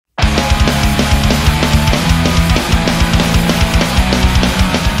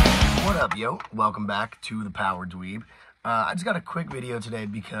welcome back to the Power Dweeb. I just got a quick video today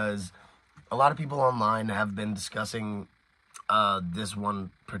because a lot of people online have been discussing this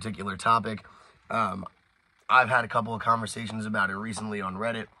one particular topic. I've had a couple of conversations about it recently on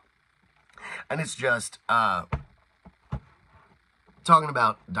Reddit, and it's just talking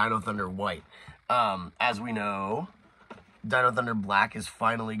about Dino Thunder White. As we know, Dino Thunder Black is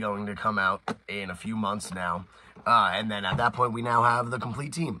finally going to come out in a few months now. And then at that point, we now have the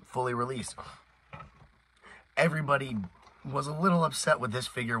complete team fully released. Everybody was a little upset with this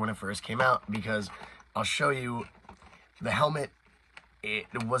figure when it first came out because I'll show you the helmet.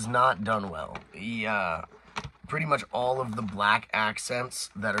 It was not done well. Pretty much all of the black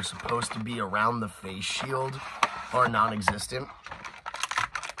accents that are supposed to be around the face shield are non-existent.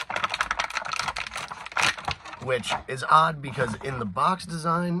 Which is odd because in the box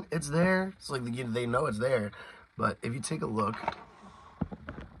design, it's there. It's like they know it's there. But if you take a look,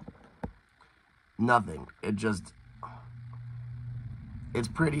 nothing. It's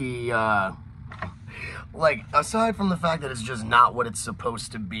pretty, like, aside from the fact that it's just not what it's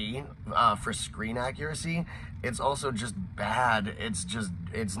supposed to be for screen accuracy, it's also just bad.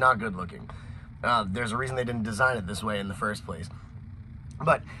 It's not good looking. There's a reason they didn't design it this way in the first place.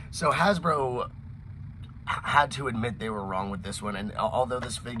 But, so Hasbro had to admit they were wrong with this one, and although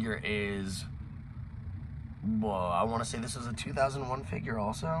this figure is, well, I want to say this is a 2001 figure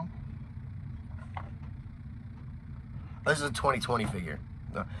also. This is a 2020 figure.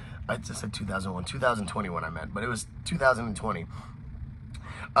 I just said 2001, 2021 I meant, but it was 2020.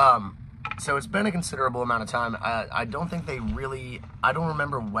 So it's been a considerable amount of time. I don't think they really, I don't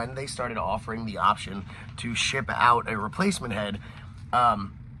remember when they started offering the option to ship out a replacement head.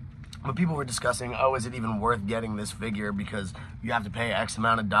 But people were discussing, oh, is it even worth getting this figure because you have to pay X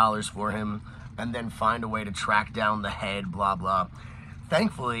amount of dollars for him and then find a way to track down the head, blah, blah.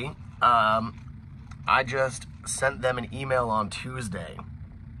 Thankfully, I just sent them an email on Tuesday.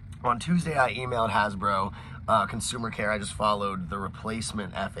 On Tuesday, I emailed Hasbro Consumer Care. I just followed the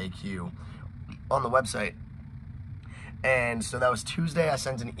replacement FAQ on the website. And so that was Tuesday. I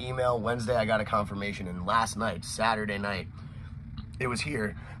sent an email. Wednesday, I got a confirmation. And last night, Saturday night, it was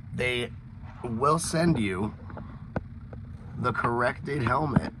here. They will send you the corrected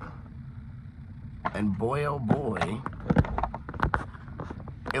helmet. And boy, oh boy,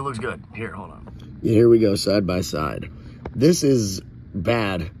 it looks good. Here, hold on. Here we go, side by side. This is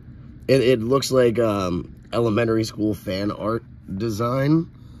bad. It looks like elementary school fan art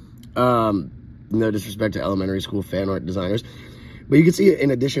design. No disrespect to elementary school fan art designers. But you can see,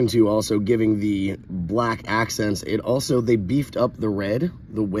 in addition to also giving the black accents, they beefed up the red,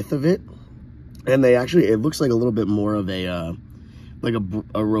 the width of it. And they actually, it looks like a little bit more of a,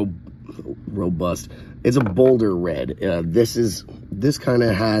 robust. It's a bolder red. This kind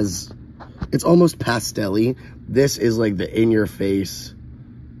of has, it's almost pastel-y. This is like the in-your-face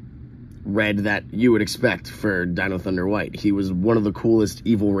red that you would expect for Dino Thunder White. He was one of the coolest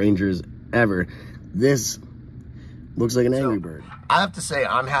evil rangers ever. This looks like an Angry Bird. I have to say,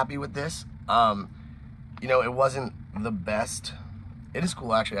 I'm happy with this. You know, it wasn't the best. It is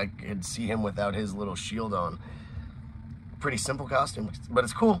cool, actually. I could see him without his little shield on. Pretty simple costume, but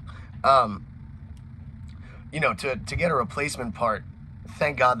it's cool. You know, to get a replacement part,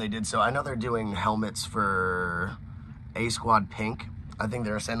 thank God they did so. I know they're doing helmets for A Squad Pink. I think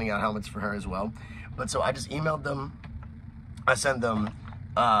they're sending out helmets for her as well. But so I just emailed them. I sent them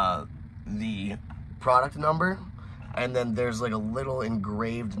the product number, and then there's like a little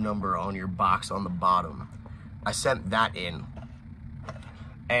engraved number on your box on the bottom. I sent that in.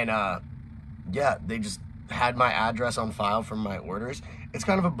 And yeah, they just had my address on file from my orders. It's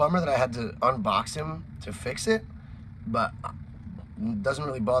kind of a bummer that I had to unbox him to fix it, but it doesn't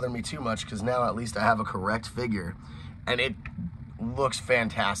really bother me too much because now at least I have a correct figure, and it looks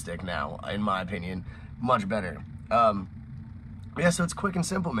fantastic now, in my opinion. Much better. Yeah, so it's quick and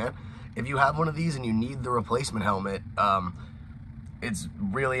simple, man. If you have one of these and you need the replacement helmet, it's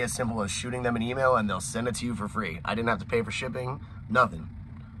really as simple as shooting them an email and they'll send it to you for free. I didn't have to pay for shipping, nothing.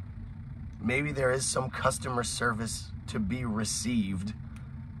 Maybe there is some customer service to be received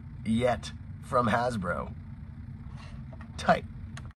yet from Hasbro. Tight.